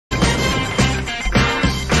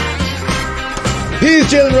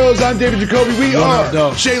is Jalen Rose. I'm David Jacoby. We are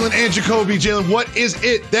Jalen and Jacoby. Jalen, what is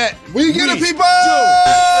it that we get the people?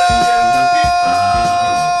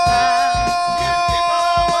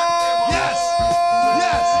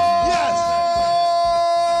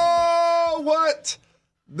 What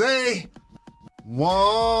they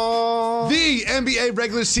want. The NBA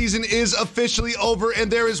regular season is officially over, and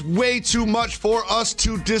there is way too much for us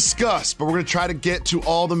to discuss. But we're going to try to get to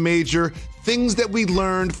all the major things that we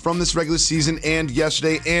learned from this regular season and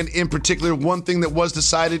yesterday. And in particular, one thing that was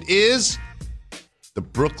decided is the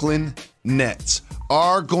Brooklyn Nets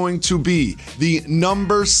are going to be the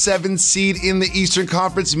number 7 seed in the Eastern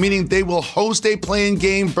Conference, meaning they will host a play-in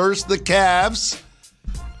game versus the Cavs.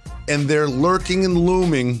 And they're lurking and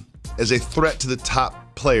looming as a threat to the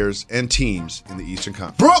top players and teams in the Eastern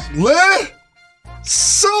Conference. Brooklyn!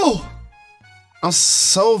 I'm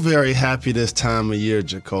so very happy this time of year,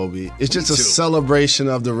 Jacoby. It's just a celebration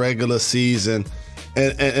of the regular season.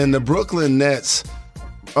 And the Brooklyn Nets,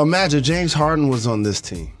 imagine James Harden was on this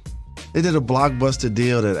team. They did a blockbuster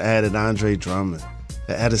deal that added Andre Drummond,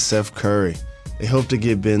 that added Seth Curry. They hope to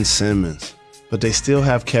get Ben Simmons. But they still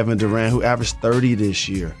have Kevin Durant, who averaged 30 this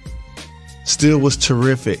year. Still was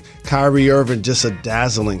terrific. Kyrie Irving, just a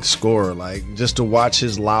dazzling scorer. Like, just to watch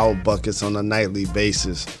his loud buckets on a nightly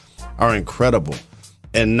basis are incredible.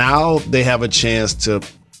 And now they have a chance to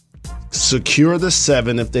secure the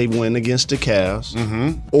 7 if they win against the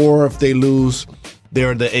Cavs. Or if they lose,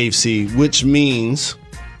 they're the 8th seed, which means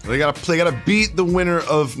they gotta beat the winner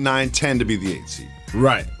of 9-10 to be the 8th seed.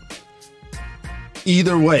 Right.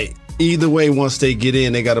 Either way, once they get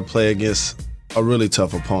in, they got to play against a really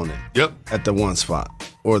tough opponent. Yep. At the 1 spot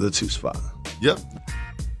or the 2 spot. Yep.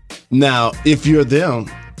 Now, if you're them,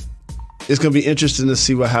 it's going to be interesting to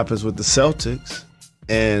see what happens with the Celtics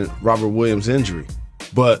and Robert Williams' injury.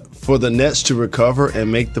 But for the Nets to recover and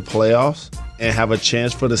make the playoffs and have a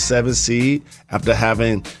chance for the 7th seed after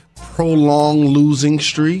having prolonged losing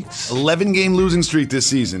streaks. 11-game losing streak this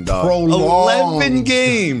season, dog.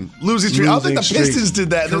 11-game losing streak. I don't think the Pistons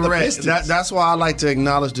did that. Correct. That's why I like to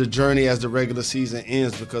acknowledge the journey as the regular season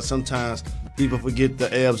ends, because sometimes people forget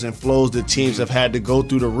the ebbs and flows that teams have had to go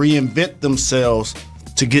through to reinvent themselves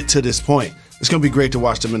to get to this point. It's going to be great to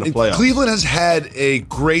watch them in the playoffs. Cleveland has had a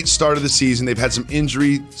great start of the season. They've had some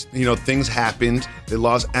injury, things happened. They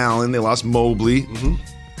lost Allen. They lost Mobley.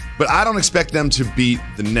 But I don't expect them to beat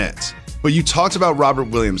the Nets. But you talked about Robert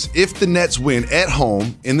Williams. If the Nets win at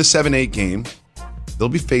home in the 7-8 game, they'll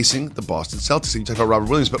be facing the Boston Celtics. You talked about Robert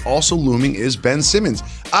Williams, but also looming is Ben Simmons.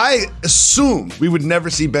 I assume we would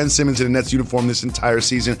never see Ben Simmons in a Nets uniform this entire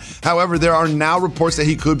season. However, there are now reports that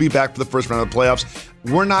he could be back for the first round of the playoffs.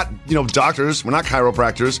 We're not, doctors. We're not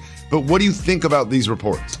chiropractors. But what do you think about these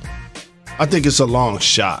reports? I think it's a long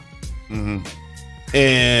shot. And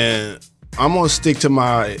I'm going to stick to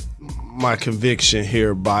my conviction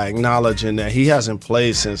here by acknowledging that he hasn't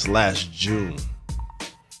played since last June.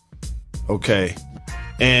 Okay.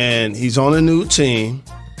 And he's on a new team.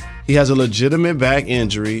 He has a legitimate back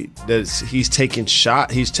injury that he's taking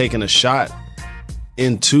a shot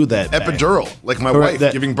into that epidural, back. like my wife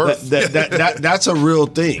giving birth. That's a real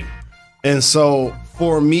thing. And so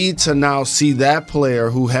for me to now see that player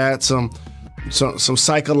who had some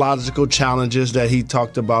psychological challenges that he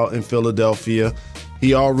talked about in Philadelphia.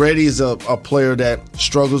 He already is a player that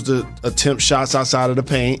struggles to attempt shots outside of the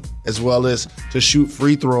paint as well as to shoot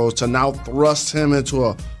free throws. To now thrust him into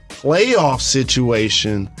a playoff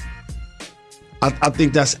situation, I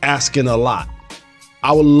think that's asking a lot.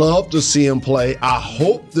 I would love to see him play. I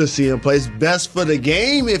hope to see him play. It's best for the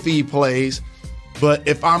game if he plays. But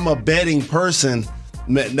if I'm a betting person,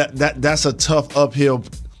 man, that's a tough uphill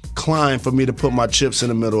climb for me to put my chips in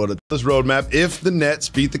the middle of this roadmap. If the Nets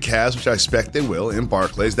beat the Cavs, which I expect they will in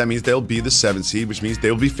Barclays, that means they'll be the 7th seed, which means they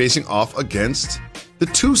will be facing off against the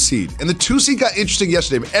 2 seed. And the 2 seed got interesting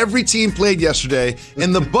yesterday. Every team played yesterday,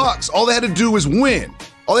 and the Bucks, all they had to do was win.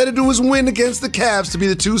 All they had to do was win against the Cavs to be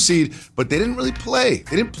the 2 seed, but they didn't really play.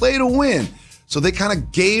 They didn't play to win. So they kind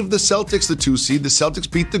of gave the Celtics the 2 seed. The Celtics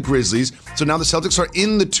beat the Grizzlies. So now the Celtics are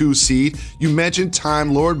in the 2 seed. You mentioned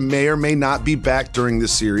Time Lord may or may not be back during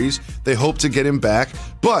this series. They hope to get him back,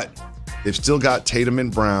 but they've still got Tatum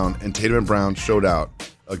and Brown, and Tatum and Brown showed out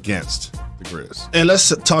against the Grizz. And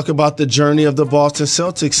let's talk about the journey of the Boston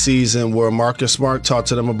Celtics season, where Marcus Smart talked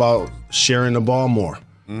to them about sharing the ball more.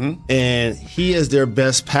 And he, as their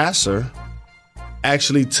best passer,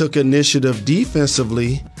 actually took initiative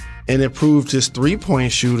defensively and improved his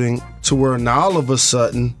three-point shooting to where now all of a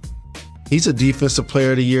sudden he's a Defensive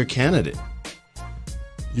Player of the Year candidate.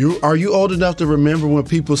 Are you old enough to remember when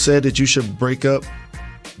people said that you should break up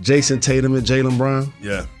Jason Tatum and Jaylen Brown?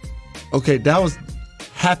 Yeah. Okay, that was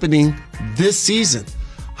happening this season.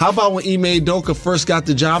 How about when Ime Udoka first got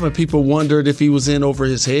the job and people wondered if he was in over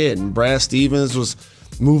his head, and Brad Stevens was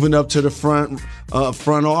moving up to the front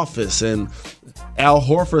office, and Al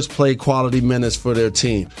Horford's played quality minutes for their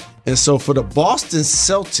team. And so for the Boston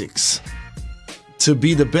Celtics to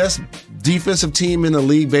be the best defensive team in the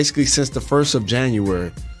league basically since the 1st of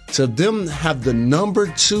January, to them have the number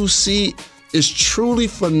 2 seed is truly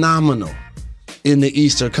phenomenal in the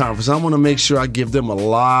Eastern Conference. I want to make sure I give them a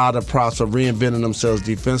lot of props for reinventing themselves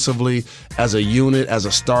defensively as a unit, as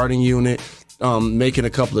a starting unit, making a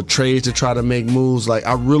couple of trades to try to make moves. Like,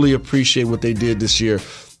 I really appreciate what they did this year.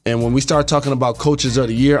 And when we start talking about coaches of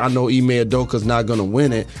the year, I know Ime Udoka's not going to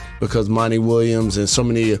win it because Monty Williams and so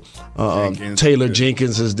many Taylor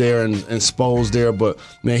Jenkins is there and Spo's there. But,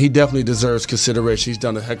 man, he definitely deserves consideration. He's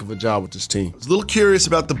done a heck of a job with this team. I was a little curious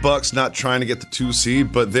about the Bucks not trying to get the 2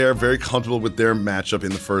 seed, but they're very comfortable with their matchup in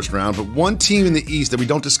the first round. But one team in the East that we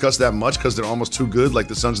don't discuss that much because they're almost too good, like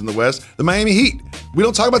the Suns in the West, the Miami Heat. We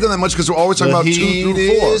don't talk about them that much because we're always talking about 2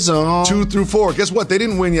 through 4. 2 through 4. Guess what? They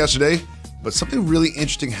didn't win yesterday. But something really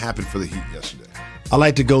interesting happened for the Heat yesterday. I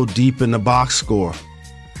like to go deep in the box score.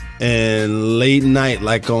 And late night,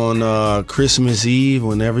 like on Christmas Eve,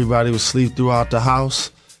 when everybody was asleep throughout the house,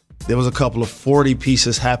 there was a couple of 40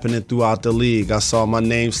 pieces happening throughout the league. I saw my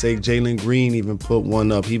namesake Jalen Green even put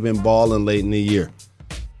one up. He'd been balling late in the year.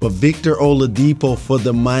 But Victor Oladipo for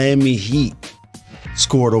the Miami Heat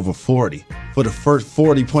scored over 40 for the first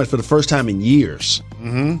 40 points for the first time in years.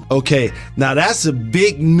 Okay, now that's a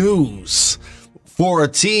big news for a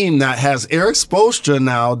team that has Eric Spoelstra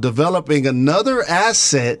now developing another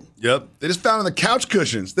asset. Yep, they just found on the couch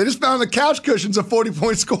cushions. They just found on the couch cushions a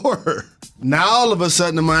 40-point scorer. Now all of a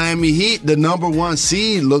sudden the Miami Heat, the number 1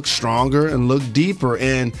 seed, looks stronger and look deeper.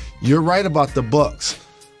 And you're right about the Bucks.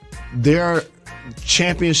 Their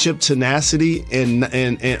championship tenacity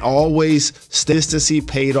and always consistency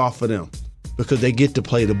paid off for them, because they get to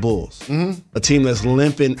play the Bulls, a team that's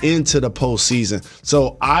limping into the postseason.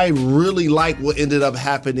 So I really like what ended up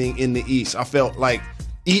happening in the East. I felt like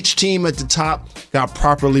each team at the top got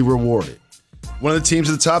properly rewarded. One of the teams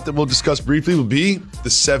at the top that we'll discuss briefly will be the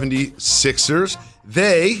 76ers.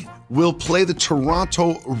 They will play the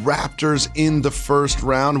Toronto Raptors in the first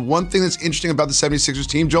round. One thing that's interesting about the 76ers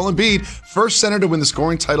team, Joel Embiid, first center to win the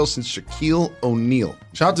scoring title since Shaquille O'Neal.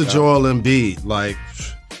 Shout out to Joel Embiid. Like,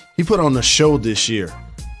 he put on a show this year.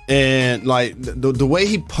 And, like, the way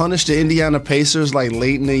he punished the Indiana Pacers, like,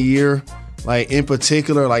 late in the year, like, in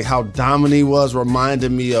particular, like, how dominant he was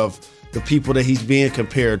reminded me of the people that he's being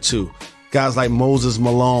compared to. Guys like Moses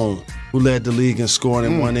Malone, who led the league in scoring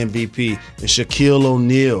and won MVP, and Shaquille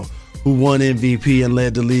O'Neal, who won MVP and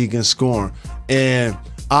led the league in scoring. And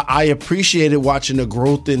I appreciated watching the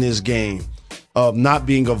growth in his game of not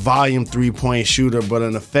being a volume three-point shooter, but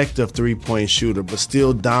an effective three-point shooter, but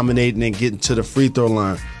still dominating and getting to the free throw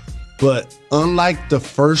line. But unlike the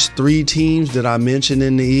first 3 teams that I mentioned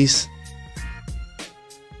in the East,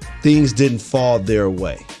 things didn't fall their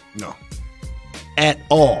way. No. At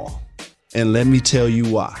all. And let me tell you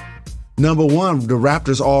why. Number 1, the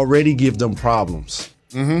Raptors already give them problems.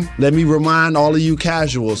 Let me remind all of you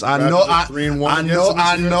casuals. I know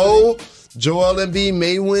Joel Embiid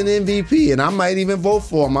may win MVP, and I might even vote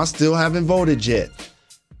for him. I still haven't voted yet.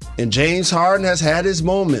 And James Harden has had his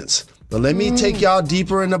moments. But let me take y'all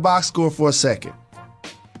deeper in the box score for a second.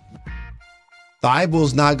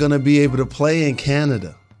 Thibauld's not going to be able to play in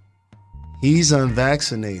Canada. He's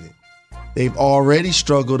unvaccinated. They've already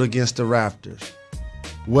struggled against the Raptors.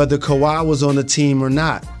 Whether Kawhi was on the team or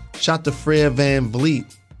not. Shout to Fred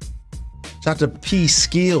VanVleet. Shout to P.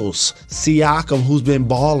 Skills, Siakam, who's been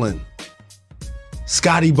balling.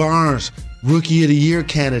 Scotty Barnes, Rookie of the Year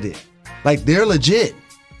candidate. Like, they're legit.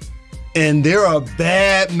 And they're a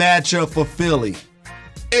bad matchup for Philly,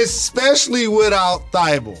 especially without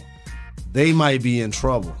Thibault. They might be in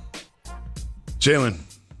trouble. Jalen,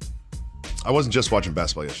 I wasn't just watching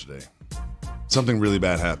basketball yesterday. Something really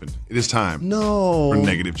bad happened. It is time for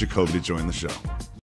Negative Jacoby to join the show.